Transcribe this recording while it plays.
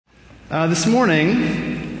This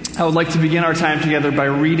morning, I would like to begin our time together by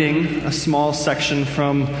reading a small section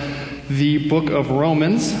from the book of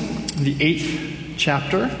Romans, the 8th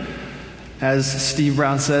chapter. As Steve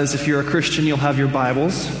Brown says, if you're a Christian, you'll have your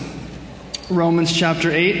Bibles. Romans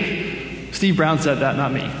chapter 8. Steve Brown said that,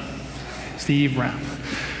 not me. Steve Brown.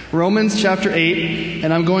 Romans chapter 8,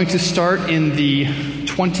 and I'm going to start in the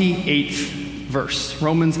 28th verse.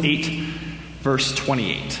 Romans 8, verse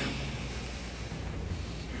 28.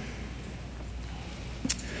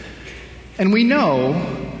 And we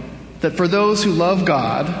know that for those who love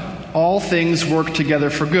God, all things work together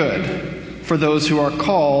for good, for those who are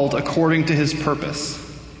called according to his purpose.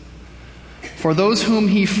 For those whom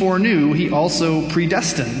he foreknew, he also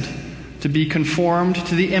predestined to be conformed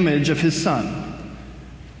to the image of his Son,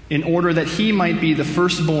 in order that he might be the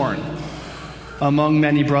firstborn among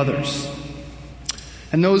many brothers.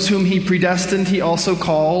 And those whom he predestined, he also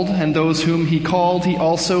called, and those whom he called, he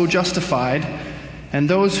also justified, and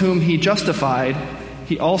those whom he justified,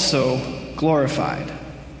 he also glorified.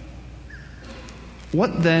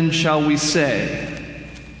 What then shall we say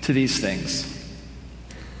to these things?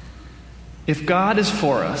 If God is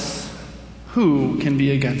for us, who can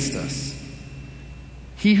be against us?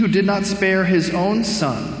 He who did not spare his own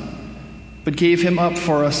Son, but gave him up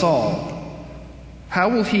for us all, how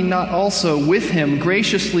will he not also with him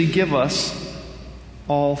graciously give us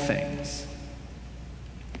all things?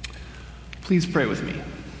 Please pray with me.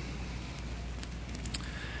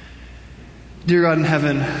 Dear God in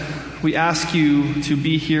heaven, we ask you to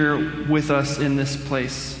be here with us in this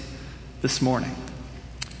place this morning.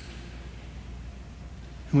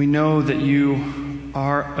 We know that you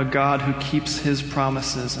are a God who keeps his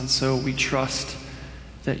promises, and so we trust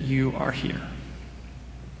that you are here.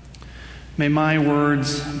 May my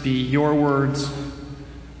words be your words,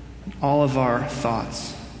 and all of our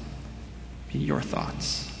thoughts be your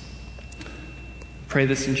thoughts. Pray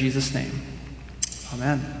this in Jesus' name.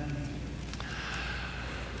 Amen.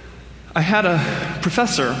 I had a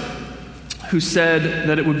professor who said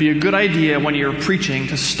that it would be a good idea when you're preaching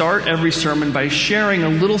to start every sermon by sharing a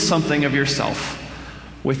little something of yourself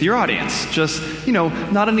with your audience. Just,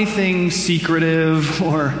 not anything secretive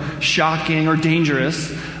or shocking or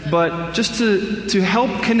dangerous, but just to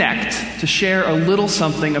help connect, to share a little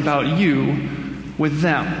something about you with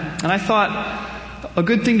them. And I thought a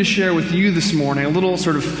good thing to share with you this morning, a little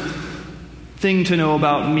sort of thing to know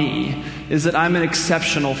about me, is that I'm an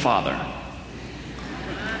exceptional father.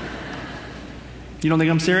 You don't think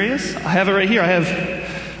I'm serious? I have it right here. I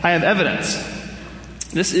have evidence.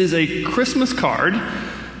 This is a Christmas card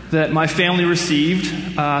that my family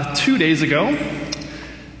received 2 days ago.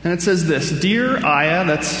 And it says this: Dear Aya,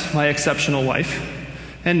 that's my exceptional wife,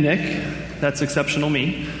 and Nick, that's exceptional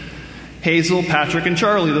me, Hazel, Patrick, and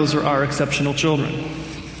Charlie, those are our exceptional children.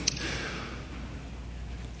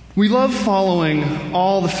 We love following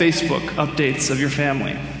all the Facebook updates of your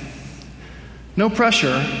family. No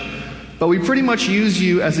pressure, but we pretty much use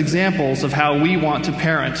you as examples of how we want to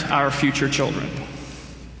parent our future children.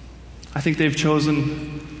 I think they've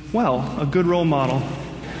chosen, a good role model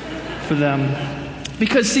for them.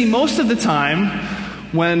 Because, see, most of the time,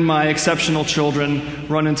 when my exceptional children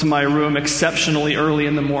run into my room exceptionally early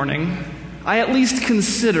in the morning, I at least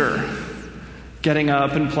consider getting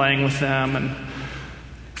up and playing with them and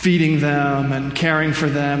feeding them and caring for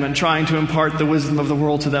them and trying to impart the wisdom of the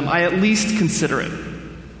world to them. I at least consider it.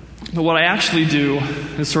 But what I actually do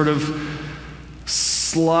is sort of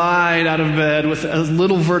slide out of bed with as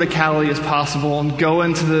little verticality as possible and go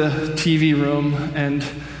into the TV room and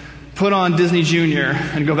put on Disney Junior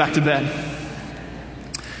and go back to bed.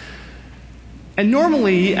 And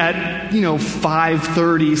normally at,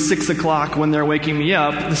 5:30, 6 o'clock when they're waking me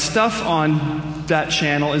up, the stuff on that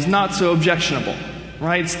channel is not so objectionable,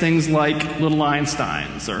 right? It's things like Little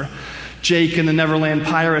Einsteins or Jake and the Neverland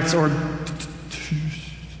Pirates or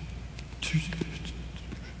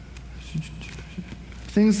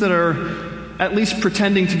things that are at least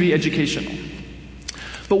pretending to be educational.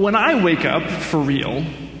 But when I wake up for real,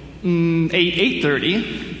 8:30,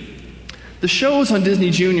 the shows on Disney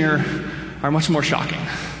Junior are much more shocking.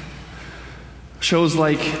 Shows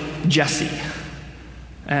like Jessie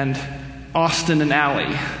and Austin and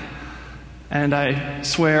Ally, and I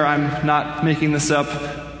swear I'm not making this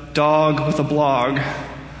up, Dog with a Blog.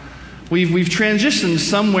 We've transitioned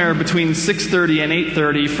somewhere between 6:30 and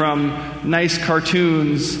 8:30 from nice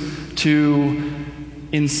cartoons to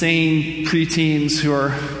insane preteens who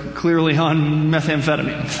are clearly on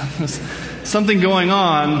methamphetamine. Something going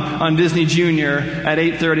on Disney Junior at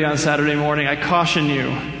 8:30 on Saturday morning. I caution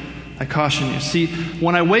you. See,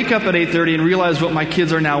 when I wake up at 8:30 and realize what my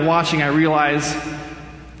kids are now watching, I realize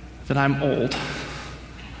that I'm old.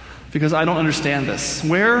 Because I don't understand this.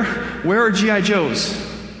 Where are G.I. Joes?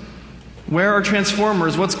 Where are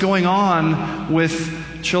Transformers? What's going on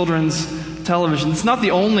with children's television? It's not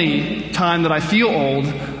the only time that I feel old,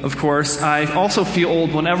 of course. I also feel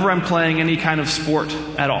old whenever I'm playing any kind of sport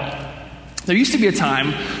at all. There used to be a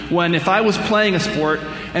time when if I was playing a sport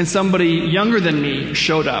and somebody younger than me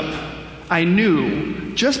showed up, I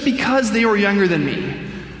knew, just because they were younger than me,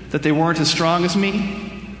 that they weren't as strong as me,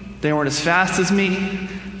 they weren't as fast as me,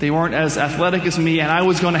 they weren't as athletic as me, and I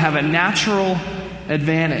was going to have a natural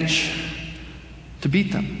advantage to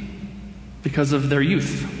beat them because of their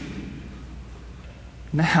youth.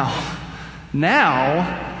 Now,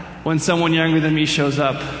 when someone younger than me shows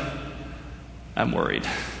up, I'm worried.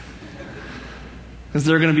 Because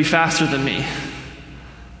they're going to be faster than me.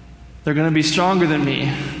 They're going to be stronger than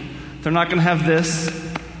me. They're not going to have this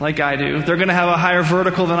like I do. They're going to have a higher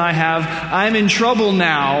vertical than I have. I'm in trouble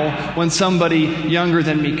now when somebody younger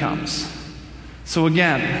than me comes. So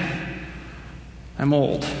again, I'm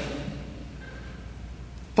old.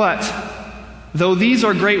 But though these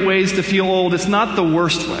are great ways to feel old, it's not the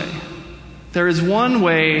worst way. There is one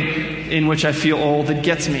way in which I feel old that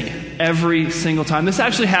gets me every single time. This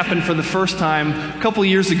actually happened for the first time a couple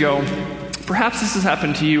years ago. Perhaps this has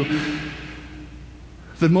happened to you.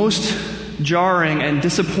 The most jarring and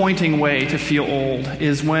disappointing way to feel old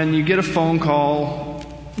is when you get a phone call,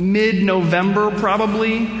 mid-November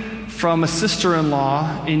probably, from a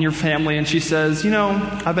sister-in-law in your family, and she says,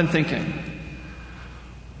 I've been thinking,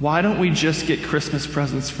 why don't we just get Christmas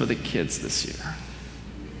presents for the kids this year?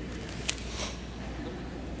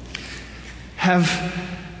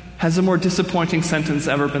 Has a more disappointing sentence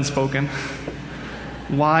ever been spoken?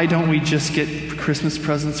 Why don't we just get Christmas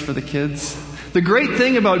presents for the kids? The great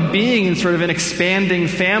thing about being in sort of an expanding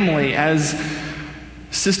family as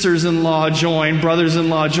sisters-in-law join,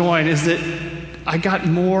 brothers-in-law join, is that I got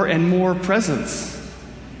more and more presents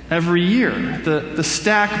every year. The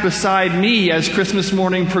stack beside me as Christmas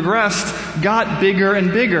morning progressed got bigger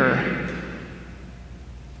and bigger.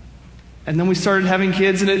 And then we started having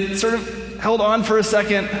kids, and it sort of held on for a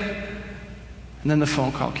second, and then the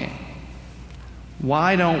phone call came.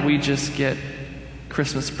 Why don't we just get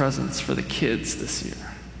Christmas presents for the kids this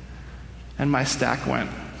year? And my stack went.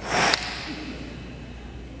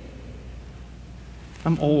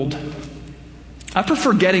 I'm old. I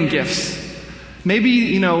prefer getting gifts.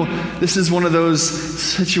 Maybe, this is one of those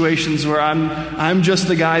situations where I'm just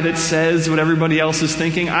the guy that says what everybody else is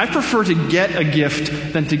thinking. I prefer to get a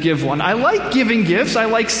gift than to give one. I like giving gifts. I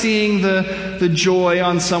like seeing the joy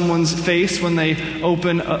on someone's face when they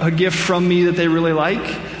open a gift from me that they really like.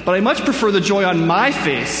 But I much prefer the joy on my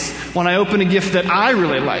face when I open a gift that I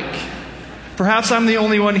really like. Perhaps I'm the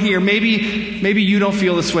only one here. Maybe you don't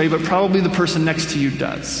feel this way, but probably the person next to you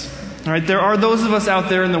does. All right, there are those of us out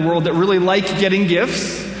there in the world that really like getting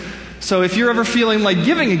gifts. So if you're ever feeling like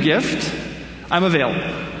giving a gift, I'm available.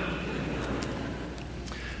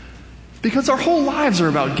 Because our whole lives are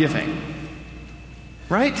about giving.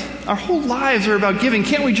 Right? Our whole lives are about giving.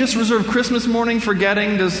 Can't we just reserve Christmas morning for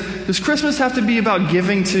getting? Does Christmas have to be about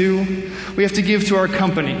giving too? We have to give to our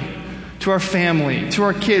company, to our family, to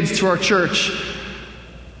our kids, to our church.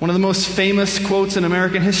 One of the most famous quotes in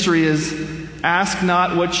American history is, "Ask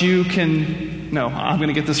not what you can..." No, I'm going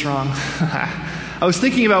to get this wrong. I was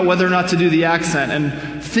thinking about whether or not to do the accent,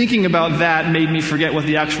 and thinking about that made me forget what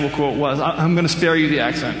the actual quote was. I'm going to spare you the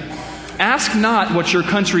accent. Ask not what your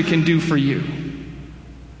country can do for you.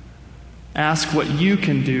 Ask what you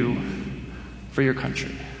can do for your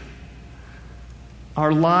country.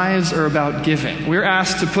 Our lives are about giving. We're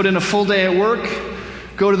asked to put in a full day at work,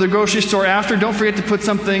 go to the grocery store after. Don't forget to put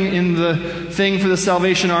something in the thing for the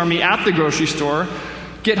Salvation Army at the grocery store.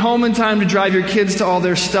 Get home in time to drive your kids to all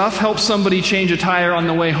their stuff. Help somebody change a tire on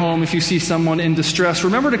the way home if you see someone in distress.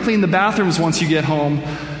 Remember to clean the bathrooms once you get home.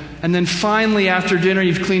 And then finally, after dinner,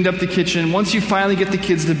 you've cleaned up the kitchen. Once you finally get the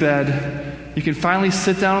kids to bed, you can finally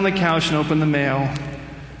sit down on the couch and open the mail.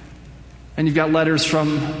 And you've got letters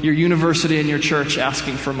from your university and your church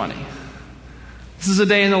asking for money. This is a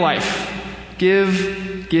day in the life.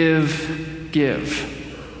 Give, give, give.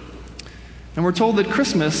 And we're told that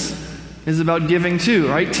Christmas is about giving too,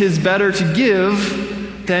 right? 'Tis better to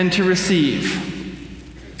give than to receive.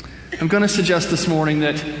 I'm going to suggest this morning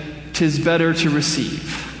that 'tis better to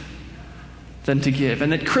receive than to give.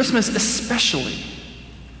 And that Christmas especially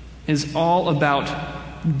is all about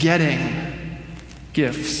getting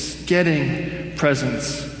gifts, getting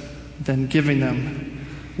presents, than giving them.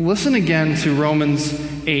 Listen again to Romans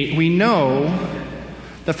 8. We know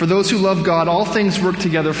that for those who love God, all things work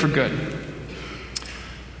together for good.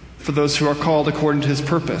 For those who are called according to his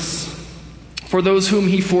purpose. For those whom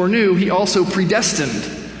he foreknew, he also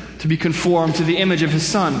predestined to be conformed to the image of his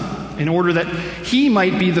Son, in order that he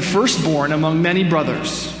might be the firstborn among many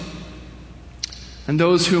brothers. And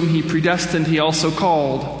those whom he predestined, he also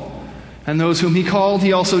called. And those whom he called,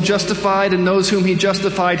 he also justified. And those whom he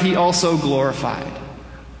justified, he also glorified.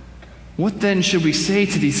 What then should we say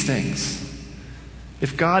to these things?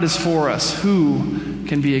 If God is for us, who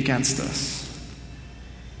can be against us?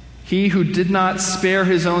 He who did not spare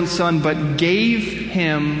his own Son, but gave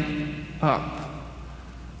him up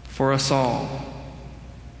for us all,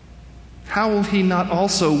 how will he not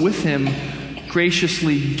also with him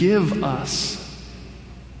graciously give us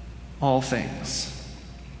all things?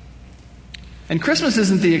 And Christmas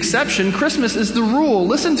isn't the exception. Christmas is the rule.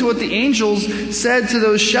 Listen to what the angels said to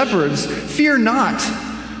those shepherds. Fear not,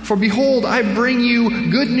 for behold, I bring you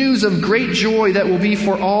good news of great joy that will be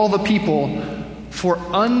for all the people. For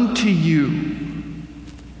unto you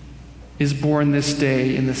is born this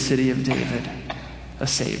day in the city of David a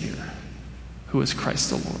Savior, who is Christ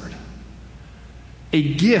the Lord.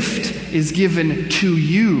 A gift is given to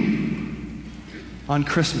you on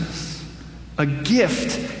Christmas. A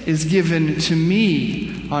gift is given to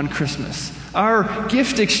me on Christmas. Our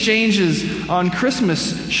gift exchanges on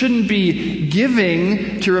Christmas shouldn't be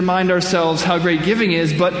giving to remind ourselves how great giving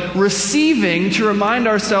is, but receiving to remind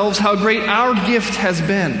ourselves how great our gift has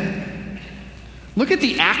been. Look at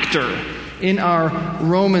the actor in our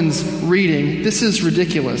Romans reading. This is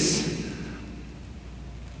ridiculous.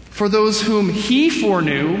 For those whom he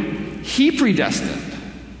foreknew, he predestined.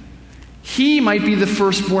 He might be the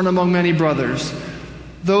firstborn among many brothers.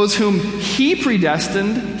 Those whom he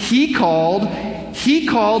predestined, he called,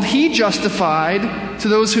 he justified. To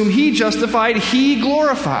those whom he justified, he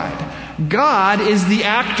glorified. God is the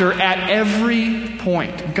actor at every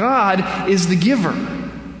point. God is the giver.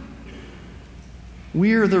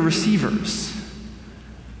 We're the receivers.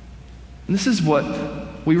 And this is what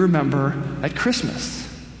we remember at Christmas.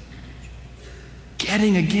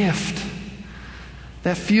 Getting a gift.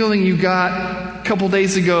 That feeling you got a couple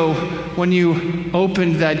days ago when you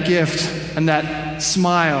opened that gift and that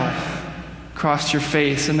smile crossed your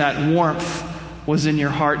face and that warmth was in your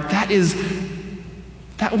heart. That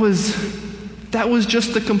was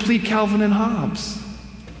just the complete Calvin and Hobbes.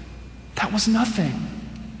 That was nothing.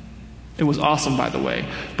 It was awesome, by the way.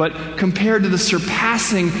 But compared to the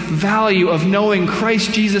surpassing value of knowing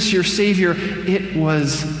Christ Jesus, your Savior, it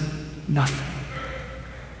was nothing.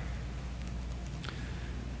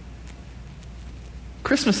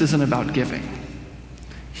 Christmas isn't about giving.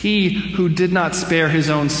 He who did not spare his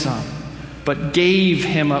own Son, but gave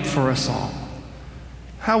him up for us all,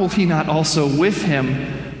 how will he not also with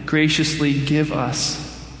him graciously give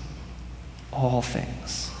us all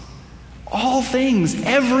things? All things,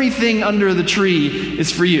 everything under the tree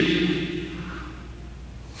is for you.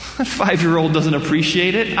 That 5-year-old doesn't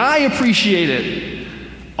appreciate it. I appreciate it.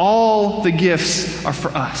 All the gifts are for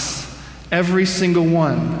us. Every single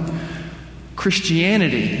one.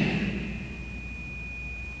 Christianity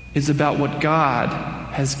is about what God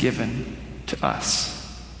has given to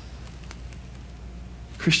us.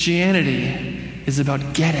 Christianity is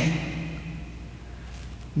about getting,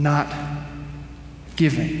 not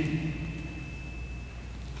giving.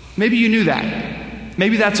 Maybe you knew that.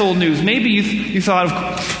 Maybe that's old news. Maybe you thought,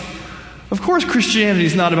 of course Christianity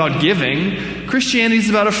is not about giving. Christianity is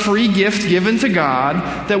about a free gift given to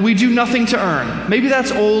God that we do nothing to earn. Maybe that's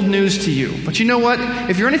old news to you. But you know what?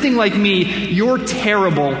 If you're anything like me, you're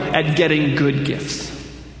terrible at getting good gifts.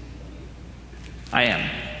 I am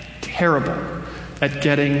terrible at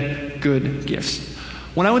getting good gifts.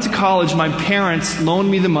 When I went to college, my parents loaned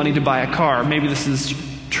me the money to buy a car. Maybe this is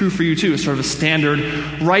true for you too. It's sort of a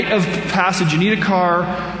standard rite of passage. You need a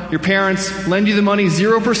car. Your parents lend you the money,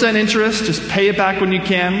 0% interest. Just pay it back when you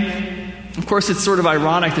can. Of course, it's sort of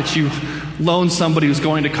ironic that you loan somebody who's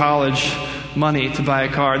going to college money to buy a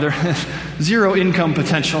car. They're zero income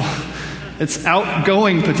potential. It's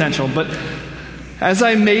outgoing potential. But as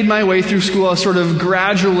I made my way through school, I was sort of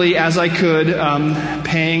gradually, as I could,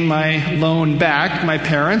 paying my loan back, my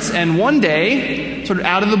parents. And one day, sort of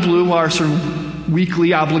out of the blue, our sort of weekly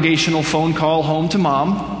obligational phone call home to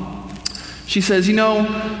Mom, she says, you know,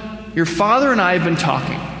 your father and I have been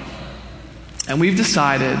talking, and we've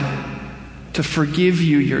decided to forgive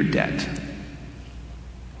you your debt.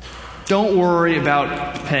 Don't worry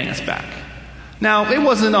about paying us back. Now, it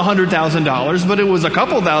wasn't $100,000, but it was a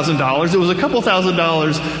couple $1,000. It was a couple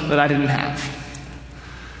 $1,000 that I didn't have.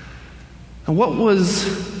 And what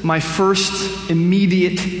was my first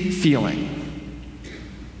immediate feeling?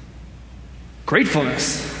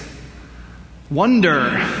 Gratefulness.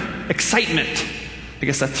 Wonder. excitement. I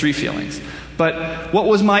guess that's 3 feelings. But what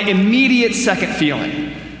was my immediate second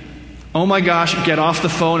feeling? Oh my gosh, get off the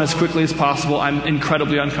phone as quickly as possible. I'm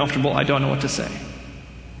incredibly uncomfortable. I don't know what to say.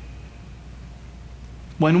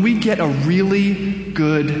 When we get a really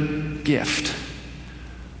good gift,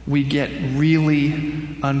 we get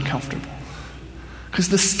really uncomfortable. Because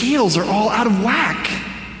the scales are all out of whack.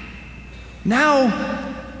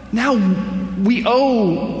 Now we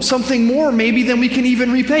owe something more maybe than we can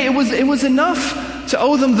even repay. It was enough to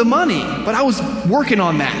owe them the money, but I was working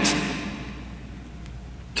on that.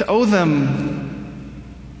 To owe them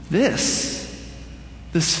this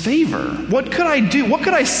favor. What could I do? What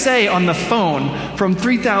could I say on the phone from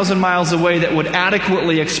 3,000 miles away that would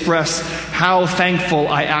adequately express how thankful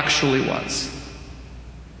I actually was?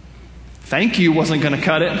 Thank you wasn't going to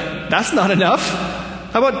cut it. That's not enough.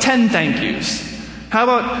 How about 10 thank yous? How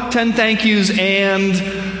about 10 thank yous and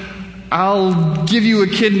I'll give you a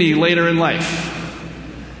kidney later in life?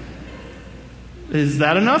 Is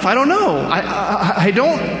that enough? I don't know. I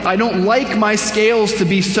don't like my scales to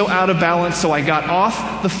be so out of balance, so I got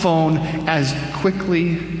off the phone as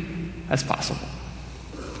quickly as possible.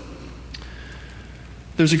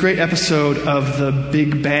 There's a great episode of The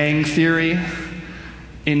Big Bang Theory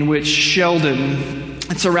in which Sheldon,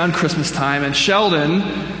 it's around Christmas time, and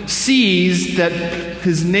Sheldon sees that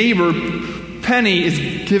his neighbor Penny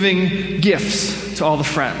is giving gifts to all the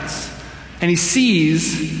friends. And he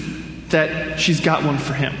sees that she's got one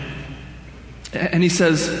for him. And he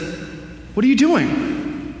says, "What are you doing?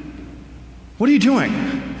 What are you doing?"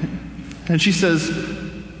 And she says,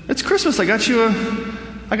 "It's Christmas. I got you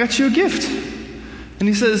a gift." And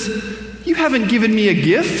he says, "You haven't given me a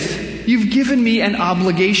gift. You've given me an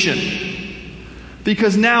obligation.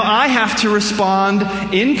 Because now I have to respond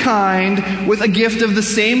in kind with a gift of the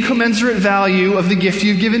same commensurate value of the gift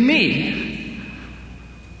you've given me."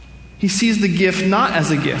 He sees the gift not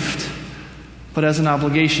as a gift, but as an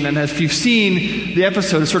obligation. And if you've seen the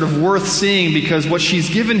episode, it's sort of worth seeing because what she's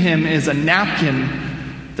given him is a napkin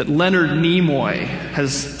that Leonard Nimoy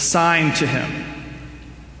has signed to him.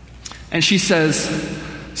 And she says,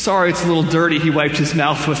 "Sorry, it's a little dirty." He wiped his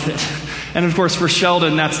mouth with it. And of course, for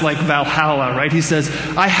Sheldon, that's like Valhalla, right? He says,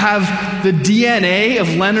 "I have the DNA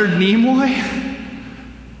of Leonard Nimoy."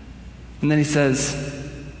 And then he says,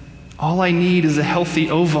 "All I need is a healthy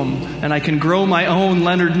ovum, and I can grow my own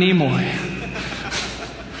Leonard Nimoy."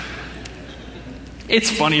 It's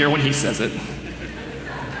funnier when he says it.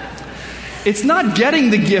 It's not getting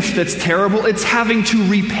the gift that's terrible, it's having to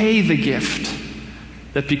repay the gift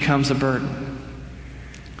that becomes a burden.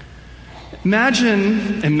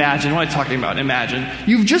 Imagine, what am I talking about? Imagine.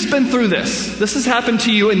 You've just been through this. This has happened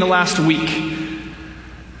to you in the last week.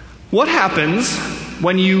 What happens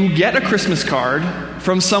when you get a Christmas card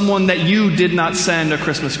from someone that you did not send a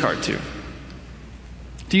Christmas card to?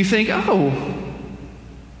 Do you think, "Oh,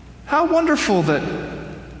 how wonderful that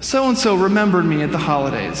so-and-so remembered me at the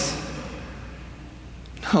holidays"?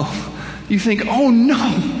 No. You think, "Oh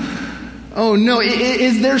no,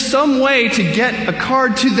 is there some way to get a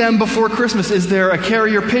card to them before Christmas? Is there a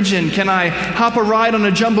carrier pigeon? Can I hop a ride on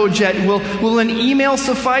a jumbo jet? Will an email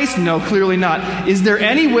suffice?" No, clearly not. Is there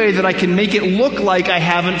any way that I can make it look like I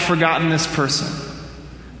haven't forgotten this person?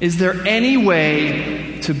 Is there any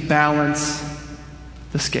way to balance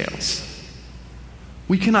the scales?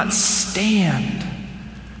 We cannot stand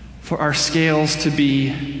for our scales to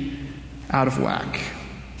be out of whack.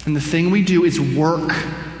 And the thing we do is work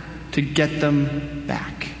to get them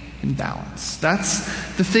back in balance. That's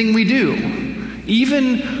the thing we do.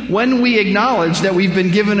 Even when we acknowledge that we've been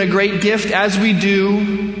given a great gift, as we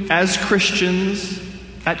do as Christians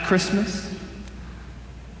at Christmas,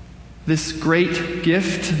 this great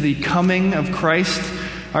gift, the coming of Christ,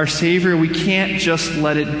 our Savior, we can't just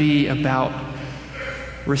let it be about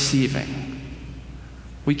receiving.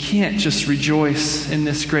 We can't just rejoice in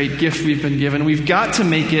this great gift we've been given. We've got to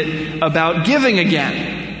make it about giving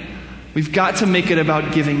again. We've got to make it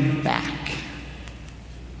about giving back.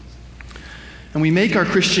 And we make our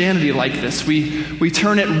Christianity like this. We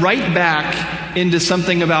turn it right back into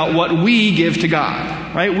something about what we give to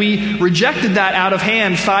God, right? We rejected that out of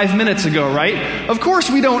hand 5 minutes ago, right? Of course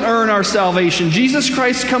we don't earn our salvation. Jesus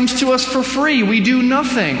Christ comes to us for free. We do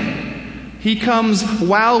nothing. He comes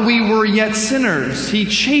while we were yet sinners. He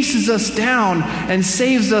chases us down and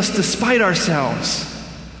saves us despite ourselves.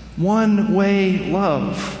 One-way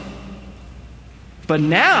love. But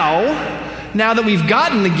now that we've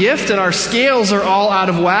gotten the gift and our scales are all out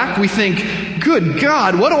of whack, we think, "Good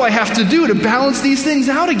God, what do I have to do to balance these things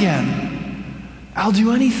out again? I'll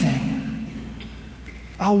do anything.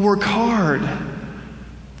 I'll work hard.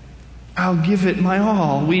 I'll give it my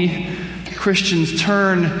all. We Christians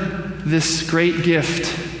turn this great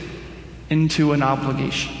gift into an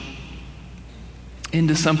obligation,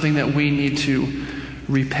 into something that we need to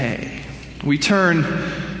repay. We turn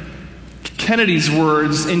Kennedy's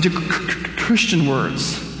words into Christian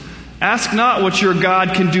words. Ask not what your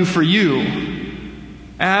God can do for you.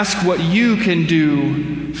 Ask what you can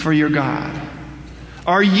do for your God.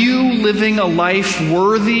 Are you living a life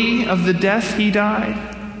worthy of the death he died?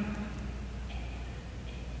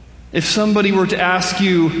 If somebody were to ask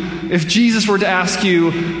you, if Jesus were to ask you,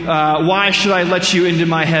 why should I let you into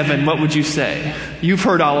my heaven? What would you say? You've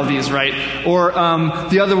heard all of these, right? Or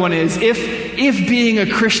the other one is, if being a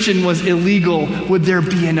Christian was illegal, would there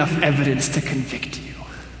be enough evidence to convict you?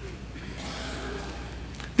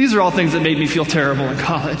 These are all things that made me feel terrible in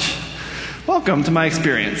college. Welcome to my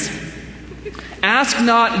experience. Ask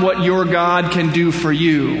not what your God can do for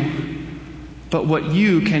you, but what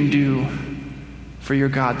you can do for your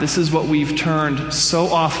God. This is what we've turned so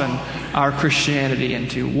often our Christianity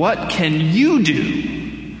into. What can you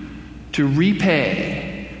do to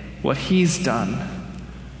repay what he's done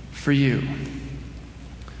for you?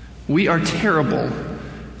 We are terrible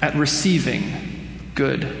at receiving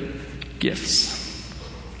good gifts.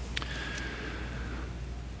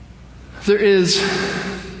 There is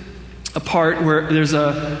a part where there's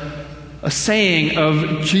a saying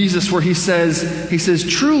of Jesus where he says,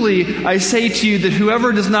 truly I say to you that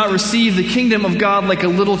whoever does not receive the kingdom of God like a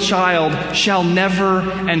little child shall never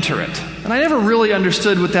enter it. And I never really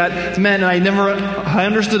understood what that meant, and I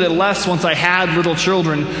understood it less once I had little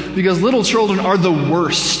children, because little children are the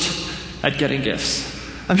worst at getting gifts.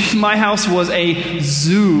 I mean, my house was a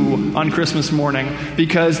zoo on Christmas morning,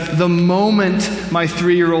 because the moment my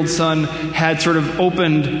 3-year-old son had sort of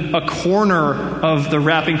opened a corner of the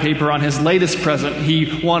wrapping paper on his latest present,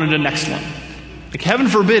 he wanted a next one. Like, heaven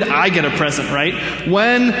forbid I get a present, right?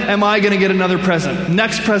 When am I going to get another present?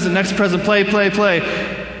 Next present, play.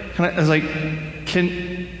 I was like,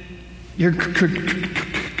 your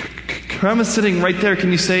grandma's sitting right there.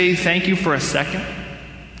 Can you say thank you for a second?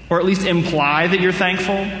 Or at least imply that you're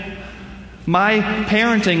thankful? My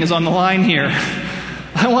parenting is on the line here.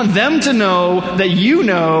 I want them to know that you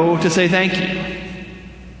know to say thank you.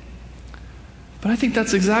 But I think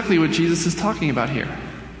that's exactly what Jesus is talking about here.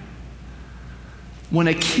 When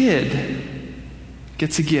a kid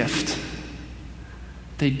gets a gift,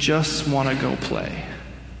 they just want to go play.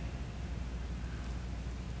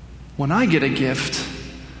 When I get a gift,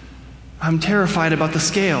 I'm terrified about the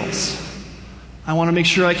scales. I want to make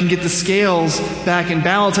sure I can get the scales back in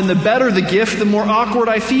balance. And the better the gift, the more awkward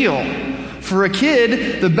I feel. For a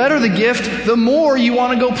kid, the better the gift, the more you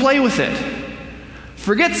want to go play with it.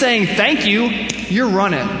 Forget saying thank you, you're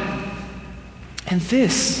running. And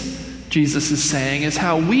this, Jesus is saying, is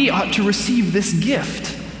how we ought to receive this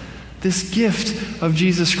gift of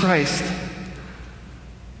Jesus Christ.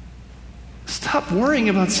 Stop worrying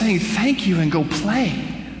about saying thank you and go play.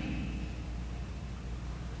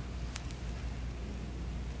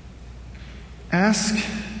 Ask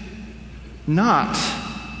not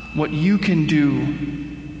what you can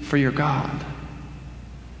do for your God.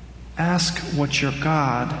 Ask what your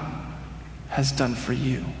God has done for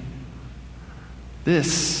you.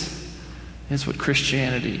 This is what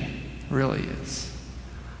Christianity really is.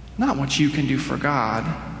 Not what you can do for God,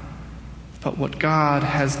 but what God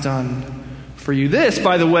has done for you. This,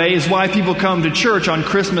 by the way, is why people come to church on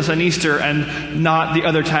Christmas and Easter and not the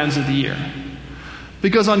other times of the year.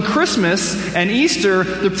 Because on Christmas and Easter,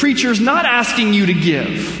 the preacher's not asking you to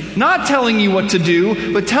give, not telling you what to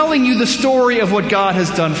do, but telling you the story of what God has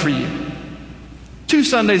done for you. 2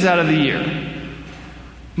 Sundays out of the year.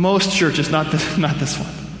 Most churches, not this one.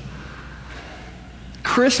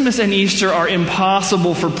 Christmas and Easter are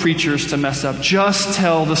impossible for preachers to mess up. Just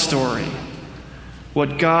tell the story.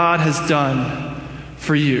 What God has done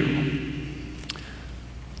for you.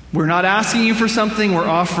 We're not asking you for something, we're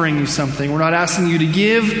offering you something. We're not asking you to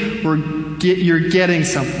give, you're getting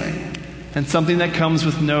something. And something that comes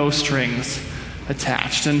with no strings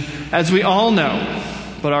attached. And as we all know,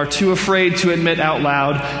 but are too afraid to admit out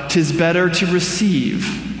loud, 'tis better to receive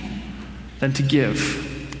than to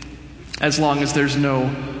give, as long as there's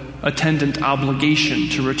no attendant obligation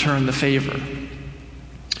to return the favor.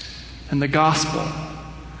 And the gospel,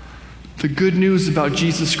 the good news about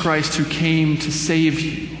Jesus Christ who came to save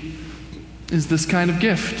you, is this kind of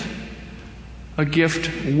gift. A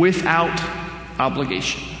gift without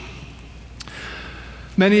obligation.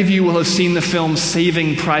 Many of you will have seen the film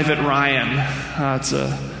Saving Private Ryan. It's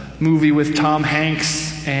a movie with Tom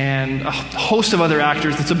Hanks and a host of other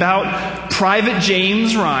actors. It's about Private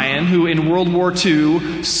James Ryan, who in World War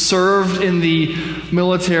II served in the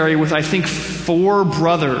military with, I think, 4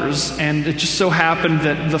 brothers, and it just so happened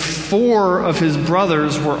that the 4 of his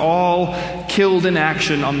brothers were all killed in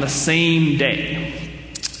action on the same day.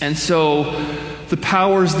 And so the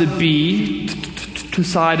powers that be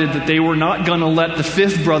decided that they were not going to let the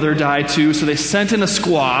 5th brother die too, so they sent in a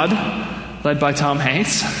squad, led by Tom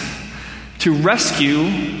Hanks, to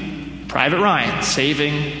rescue Private Ryan,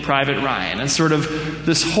 saving Private Ryan. And sort of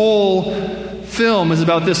this whole film is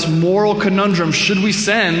about this moral conundrum. Should we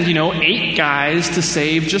send, 8 guys to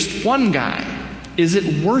save just 1 guy? Is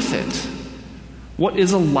it worth it? What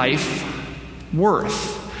is a life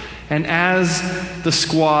worth? And as the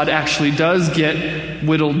squad actually does get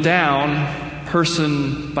whittled down,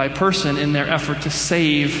 person by person, in their effort to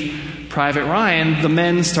save Private Ryan, the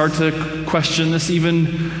men start to question this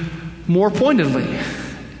even more pointedly.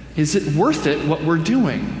 Is it worth it, what we're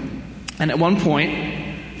doing? And at one point,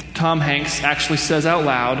 Tom Hanks actually says out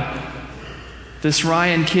loud, this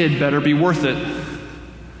Ryan kid better be worth it.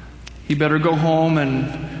 He better go home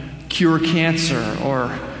and cure cancer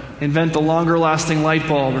or invent the longer-lasting light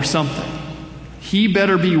bulb or something. He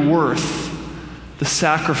better be worth the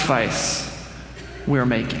sacrifice we're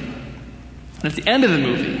making. And at the end of the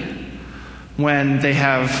movie, when they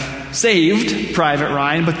have saved Private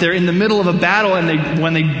Ryan, but they're in the middle of a battle, and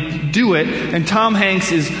when they do it, and Tom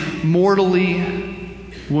Hanks is mortally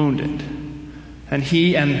wounded, and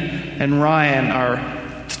he and Ryan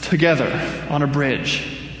are together on a bridge,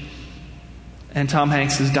 and Tom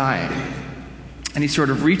Hanks is dying, and he sort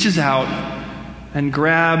of reaches out and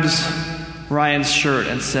grabs Ryan's shirt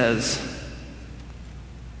and says,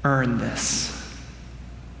 "Earn this.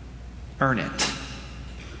 Earn it."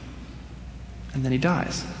 And then he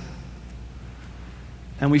dies.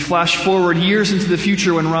 And we flash forward years into the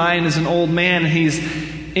future when Ryan is an old man and he's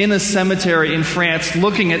in a cemetery in France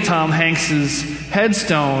looking at Tom Hanks's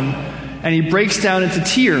headstone, and he breaks down into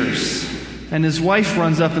tears. And his wife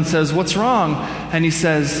runs up and says, "What's wrong?" And he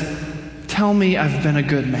says, "Tell me I've been a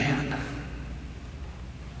good man.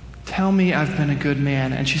 Tell me I've been a good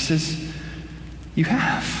man." And she says, "You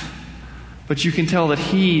have." But you can tell that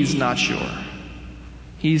he's not sure.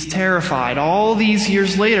 He's terrified all these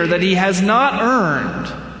years later that he has not earned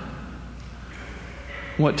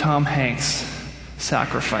what Tom Hanks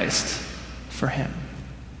sacrificed for him.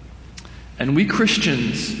 And we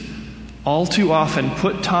Christians all too often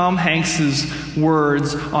put Tom Hanks's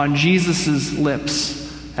words on Jesus'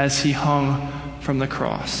 lips as he hung from the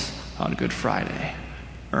cross on Good Friday.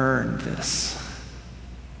 Earn this.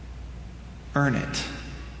 Earn it.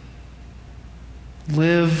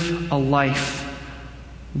 Live a life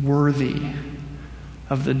worthy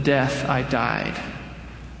of the death I died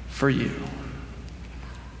for you.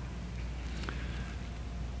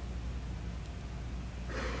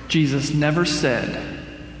 Jesus never said,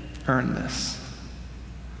 "Earn this."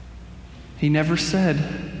 He never said,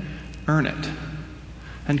 "Earn it."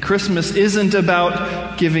 And Christmas isn't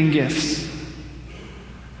about giving gifts.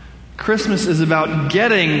 Christmas is about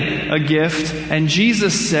getting a gift, and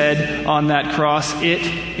Jesus said on that cross, "It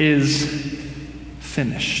is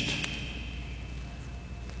finished."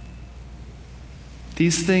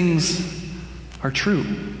 These things are true.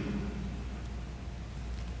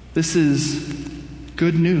 This is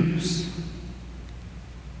good news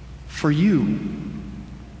for you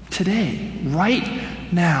today, right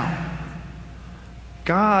now.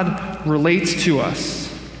 God relates to us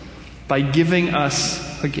by giving us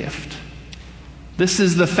a gift. This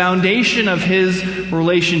is the foundation of His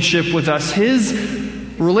relationship with us. His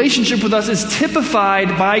relationship with us is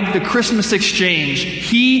typified by the Christmas exchange.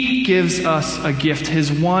 He gives us a gift,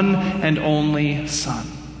 His one and only Son.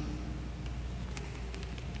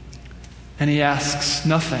 And He asks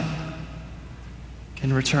nothing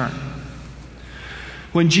in return.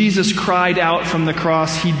 When Jesus cried out from the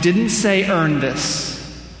cross, He didn't say, "Earn this."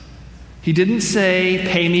 He didn't say,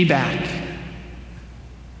 "Pay me back."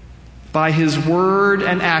 By His word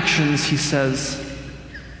and actions, He says,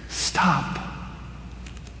 "Stop.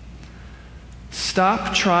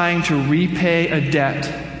 Stop trying to repay a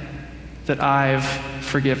debt that I've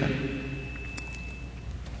forgiven.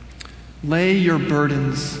 Lay your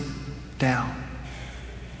burdens down.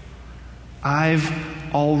 I've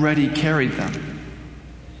already carried them.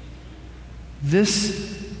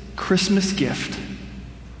 This Christmas gift,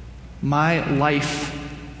 my life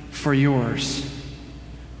for yours,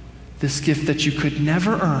 this gift that you could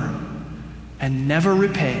never earn and never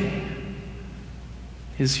repay,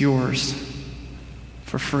 is yours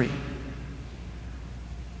for free.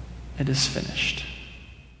 It is finished."